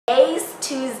Today's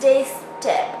Tuesday's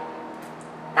tip.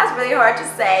 That's really hard to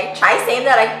say. Try saying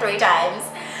that like 3 times.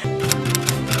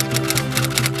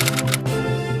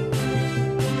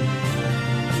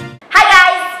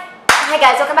 Hi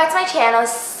guys, welcome back to my channel.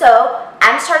 So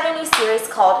I'm starting a new series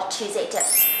called Tuesday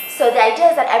Tips. So the idea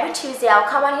is that every Tuesday I'll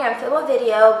come on here and film a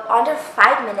video under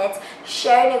 5 minutes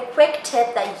sharing a quick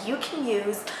tip that you can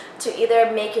use to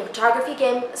either make your photography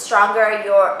game stronger,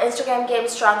 your Instagram game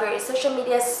stronger, your social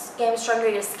media game stronger,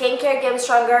 your skincare game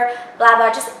stronger, blah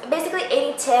blah. Just basically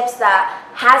any tips that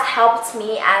has helped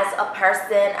me as a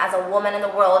person, as a woman in the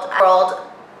world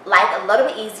life a little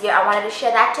bit easier. I wanted to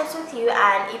share that tips with you,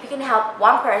 and if you can help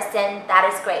one person, that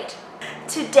is great.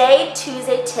 Today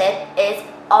Tuesday tip is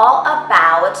all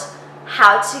about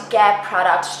how to get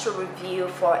products to review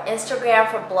for Instagram,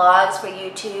 for blogs, for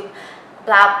YouTube,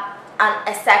 blah,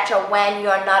 etc. when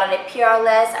you're not on a PR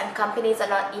list and companies are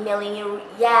not emailing you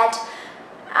yet,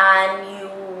 and you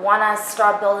want to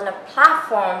start building a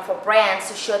platform for brands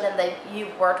to show them that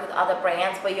you've worked with other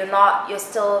brands, but you're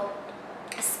still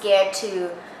scared to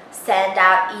send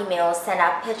out emails, send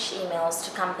out pitch emails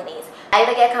to companies. I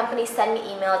either get companies send me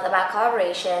emails about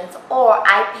collaborations, or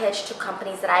I pitch to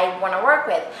companies that I want to work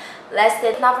with. Let's say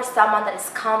it's not for someone that is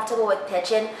comfortable with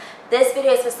pitching. This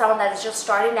video is for someone that is just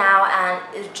starting out and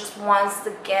it just wants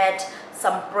to get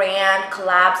some brand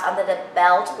collabs under the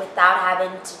belt without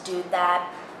having to do that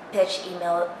pitch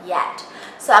email yet.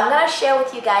 So I'm gonna share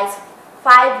with you guys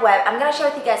 5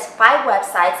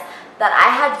 websites that I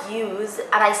have used,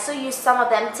 and I still use some of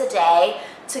them today,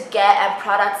 to get a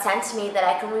product sent to me that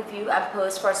I can review and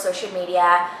post for social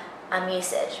media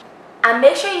usage. And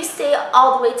make sure you stay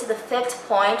all the way to the 5th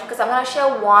point, because I'm going to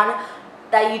share one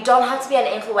that you don't have to be an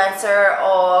influencer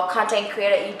or content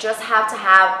creator. You just have to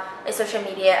have a social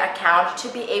media account to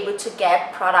be able to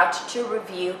get product to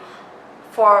review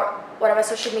for whatever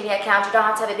social media account. You don't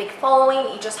have to have a big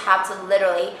following, you just have to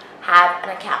literally have an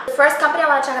account. The first company I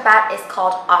want to talk about is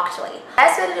called Octoly. The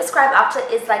best way to describe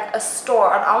Octoly is like a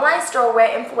store, an online store where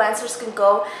influencers can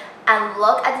go and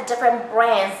look at the different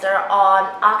brands that are on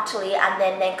Octoly, and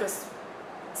then they could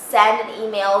send an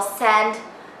email, send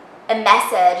a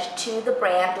message to the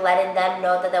brand letting them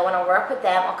know that they want to work with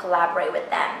them or collaborate with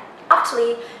them.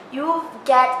 Octoly, you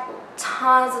get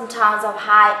tons and tons of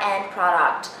high-end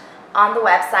product on the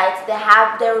website.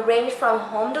 They range from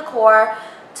home decor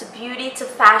to beauty to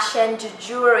fashion to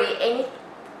jewelry,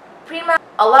 pretty much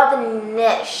a lot of the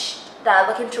niche that I'm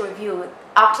looking to review.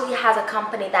 Octoly has a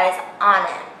company that is on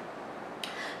it.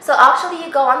 So Octoly,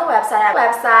 you go on the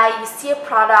website, you see a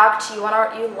product you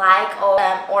like, or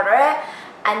order it,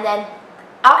 and then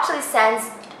Octoly sends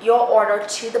your order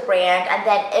to the brand, and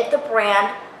then if the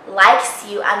brand likes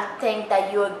you and think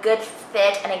that you're a good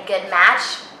fit and a good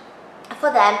match for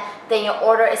them, then your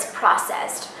order is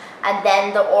processed. And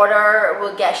then the order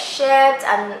will get shipped,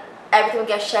 and everything will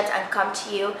get shipped and come to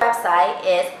you. The website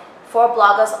is For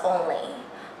Bloggers Only.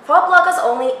 For Bloggers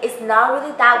Only is not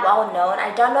really that well known.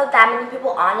 I don't know that many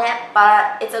people on it,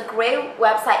 but it's a great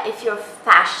website if you're a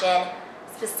fashion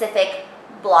specific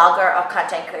blogger or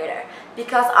content creator,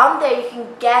 because on there you can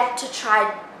get to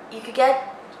try,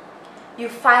 you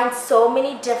find so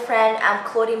many different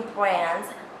clothing brands,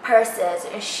 purses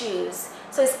and shoes.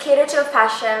 So it's catered to a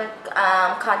fashion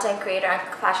content creator and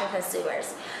fashion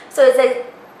consumers. So it's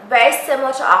very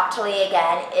similar to Octoly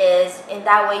again, is in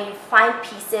that way you find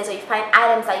pieces or you find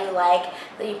items that you like,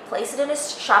 then you place it in a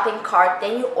shopping cart,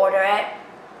 then you order it,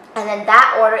 and then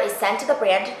that order is sent to the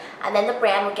brand, and then the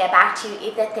brand will get back to you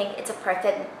if they think it's a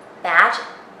perfect match,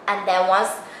 and then once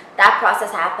that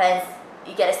process happens,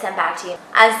 you get it sent back to you.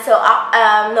 And so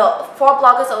For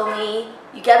Bloggers Only,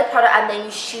 you get the product and then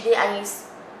you shoot it, and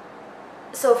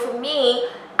so for me,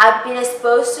 I've been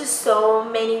exposed to so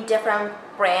many different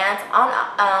brands on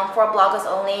For Bloggers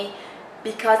Only,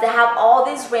 because they have all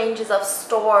these ranges of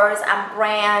stores and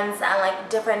brands and like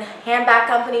different handbag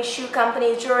companies, shoe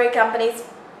companies, jewelry companies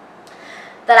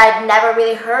that I've never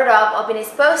really heard of or been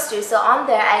exposed to. So on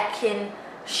there I can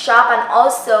shop and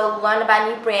also learn about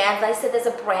new brands. Like I said, there's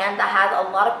a brand that has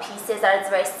a lot of pieces that is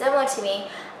very similar to me.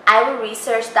 I will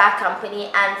research that company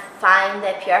and find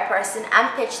the PR person and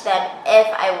pitch them if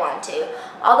I want to.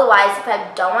 Otherwise, if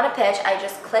I don't want to pitch, I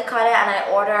just click on it and I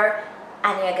order,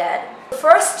 and you're good.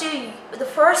 The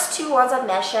first two ones I've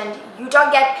mentioned, you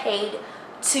don't get paid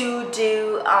to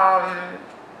do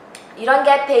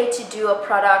a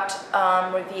product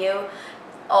review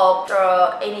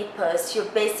or any post. You're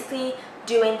basically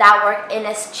doing that work in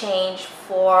exchange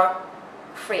for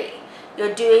free.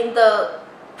 You're doing the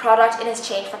product in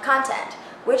exchange for content,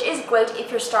 which is great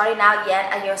if you're starting out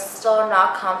yet and you're still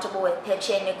not comfortable with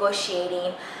pitching,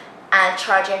 negotiating, and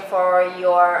charging for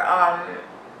your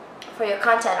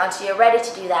content until you're ready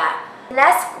to do that. The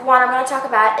next one I'm going to talk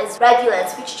about is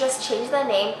Revulance, which just changed the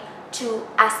name to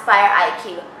Aspire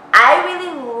IQ. I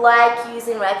really like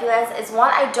using Revulance. It's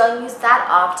one I don't use that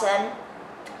often,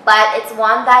 but it's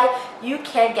one that you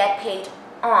can get paid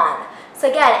on. So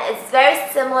again, it's very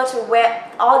similar to where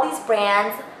all these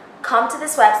brands come to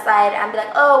this website and be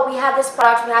like, oh, we have this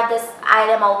product, we have this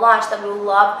item or launch that we would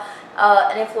love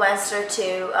an influencer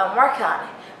to work on.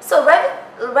 So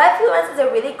Revulance is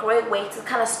a really great way to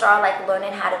kind of start like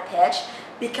learning how to pitch,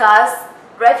 because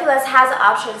Revulance has the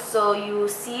option. So you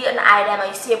see an item or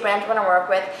you see a brand you want to work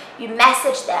with, you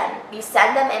message them, you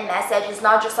send them a message. It's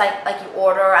not just like you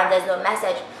order and there's no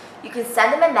message. You can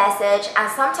send them a message and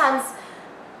sometimes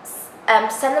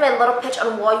send them a little pitch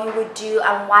on what you would do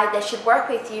and why they should work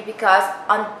with you, because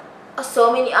on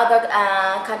so many other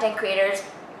content creators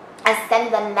and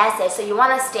send them a message, so you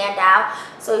want to stand out.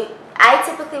 So I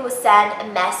typically would send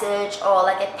a message or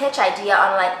like a pitch idea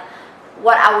on like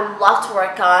what I would love to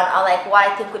work on or like what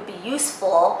I think would be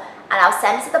useful, and I'll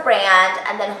send it to the brand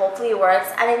and then hopefully it works.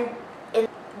 And in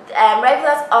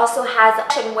Revulance also has an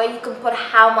option where you can put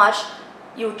how much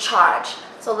you charge.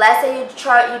 So let's say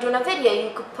you're doing a video,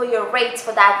 you could put your rates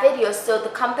for that video so the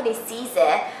company sees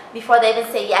it before they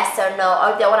even say yes or no,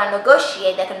 or if they want to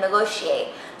negotiate, they can negotiate.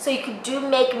 So you could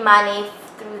make money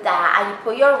through that, and you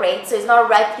put your rates. So it's not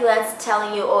Revulance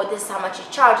telling you, oh, this is how much you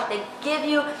charge. They give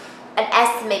you an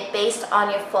estimate based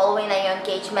on your following and your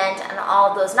engagement and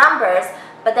all those numbers,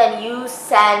 but then you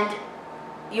send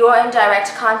you're in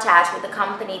direct contact with the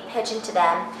company, pitching to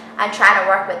them and trying to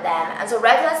work with them. And so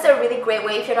Revulance is a really great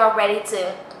way if you're not ready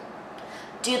to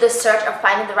do the search of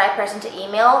finding the right person to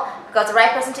email, because the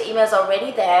right person to email is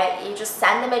already there. You just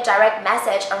send them a direct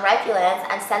message on Revulance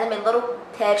and send them a little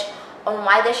pitch on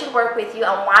why they should work with you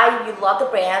and why you love the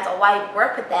brands or why you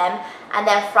work with them. And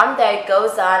then from there it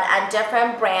goes on, and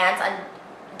different brands and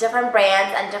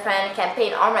different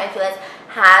campaign on Revulance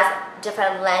has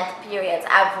different length periods.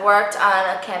 I've worked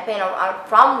on a campaign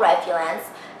from Revulance,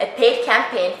 a paid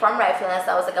campaign from Revulance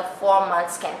that was like a 4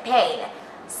 months campaign.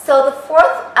 So the fourth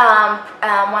one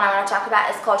I want to talk about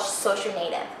is called Social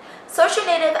Native. Social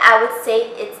Native, I would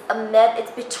say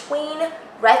it's between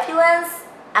Revulance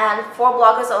and For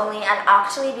Bloggers Only, and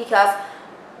actually because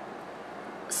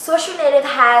Social Native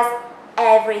has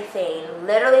everything.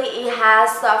 Literally, it has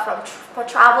stuff for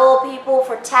travel people,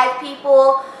 for tech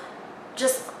people,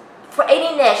 just for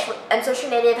any niche, and Social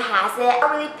Native has it. You're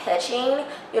not really pitching,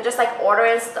 you're just like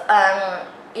ordering,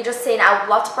 you're just saying, I would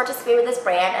love to participate with this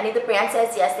brand, and if the brand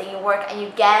says yes, then you work and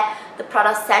you get the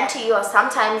product sent to you. Or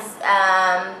sometimes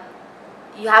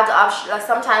you have the option, like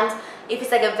sometimes if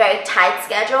it's like a very tight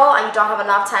schedule and you don't have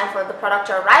enough time for the product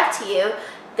to arrive to you,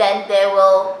 then they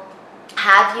will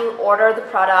have you order the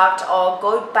product or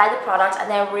go buy the product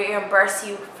and then reimburse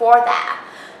you for that.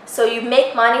 So you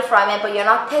make money from it, but you're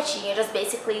not pitching. You're just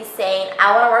basically saying,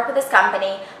 I want to work with this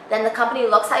company. Then the company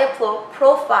looks at your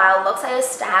profile, looks at your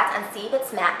stats, and see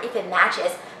if it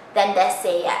matches. Then they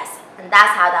say yes. And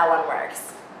that's how that one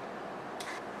works.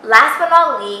 Last but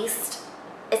not least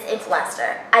is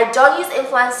Influencer. I don't use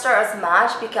Influencer as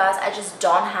much because I just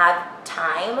don't have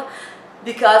time.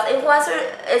 Because Influencer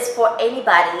is for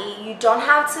anybody. You don't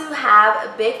have to have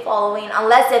a big following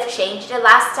unless they've changed it.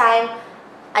 Last time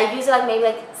I used it like maybe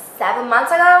like 7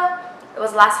 months ago. It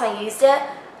was the last time I used it.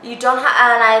 You don't have,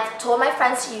 and I told my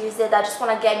friends to use it that just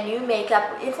want to get new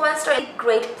makeup. Influencer is a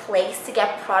great place to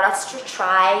get products to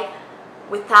try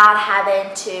without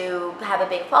having to have a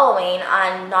big following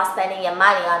and not spending your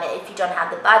money on it if you don't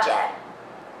have the budget.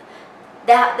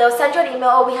 They'll send you an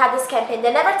email, oh, we have this campaign.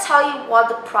 They never tell you what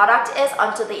the product is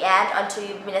until the end, until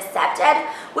you've been accepted,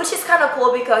 which is kind of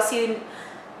cool because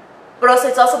but also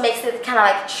it also makes it kind of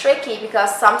like tricky,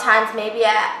 because sometimes maybe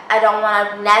I don't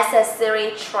want to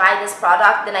necessarily try this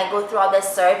product, then I go through all this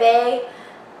survey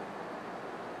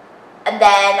and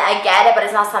then I get it, but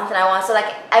it's not something I want. So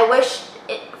like I wish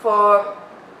for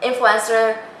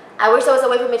Influencer, I wish there was a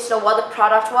way for me to know what the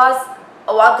product was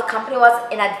or what the company was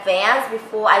in advance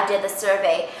before I did the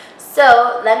survey.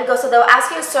 So let me go. So they'll ask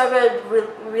you a survey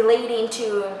relating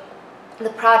to the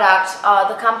product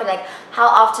or the company, like how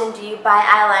often do you buy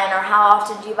eyeliner, how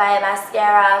often do you buy a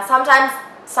mascara.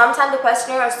 Sometimes the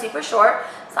questionnaire is super short,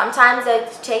 sometimes they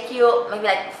take you maybe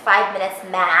like 5 minutes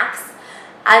max,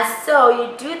 and so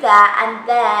you do that. And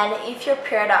then if you're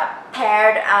paired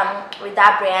with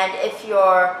that brand, if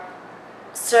your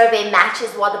survey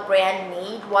matches what the brand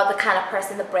needs, what the kind of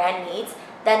person the brand needs,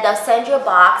 then they'll send you a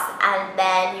box, and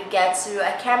then you get to,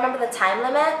 I can't remember the time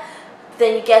limit,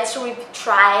 then you get to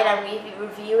try it and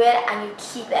review it, and you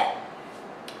keep it.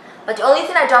 But the only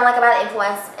thing I don't like about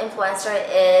influencer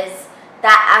is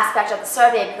that aspect of the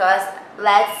survey, because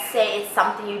let's say it's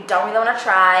something you don't really want to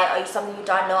try, or something you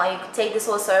don't know, and you take this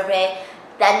whole survey,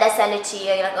 then they send it to you,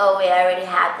 and you're like, oh wait, I already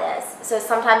have this. So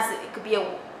sometimes it could be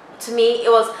to me it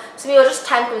was just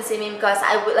time consuming, because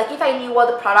I would, like, if I knew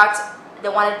what the product they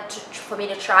wanted for me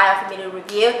to try or for me to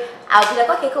review, I would be like,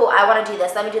 okay, cool, I want to do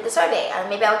this, let me do the survey, and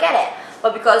maybe I'll get it.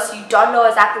 But because you don't know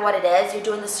exactly what it is, you're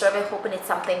doing the survey hoping it's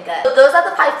something good. So those are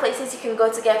the 5 places you can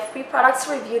go to get free products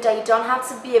reviewed. That you don't have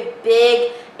to be a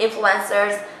big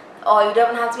influencer, or you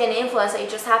don't have to be an influencer. You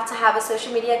just have to have a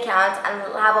social media account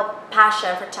and have a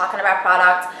passion for talking about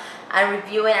products and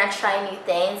reviewing and trying new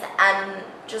things, and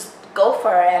just go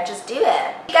for it and just do it.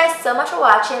 Thank you guys so much for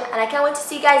watching, and I can't wait to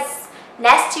see you guys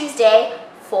next Tuesday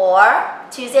for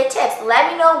Tuesday tips.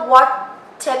 Let me know what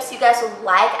tips you guys would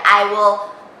like. I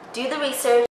will do the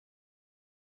research.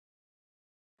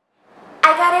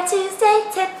 I got a Tuesday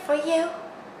tip for you.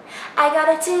 I got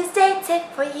a Tuesday tip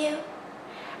for you.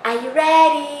 Are you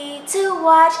ready to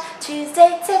watch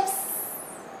Tuesday tips?